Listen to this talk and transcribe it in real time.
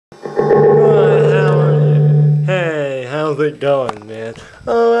it going, man?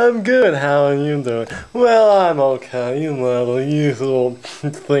 Oh, I'm good. How are you doing? Well, I'm okay. You know, the usual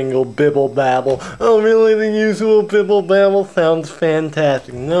single bibble babble. Oh, really? The usual bibble babble sounds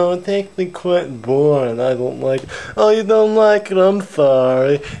fantastic. No, it's actually quite boring. I don't like it. Oh, you don't like it? I'm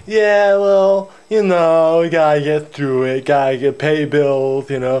sorry. Yeah, well, you know, you gotta get through it. Gotta pay bills,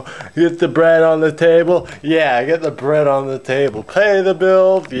 you know. Get the bread on the table. Yeah, get the bread on the table. Pay the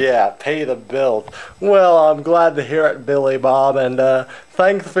bills. Yeah, pay the bills. Well, I'm glad to hear it, Billy Bob, and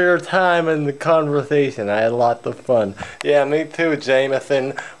thanks for your time and the conversation. I had lots of fun. Yeah, me too,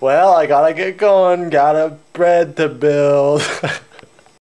 Jameson. Well, I gotta get going. Gotta bread to build.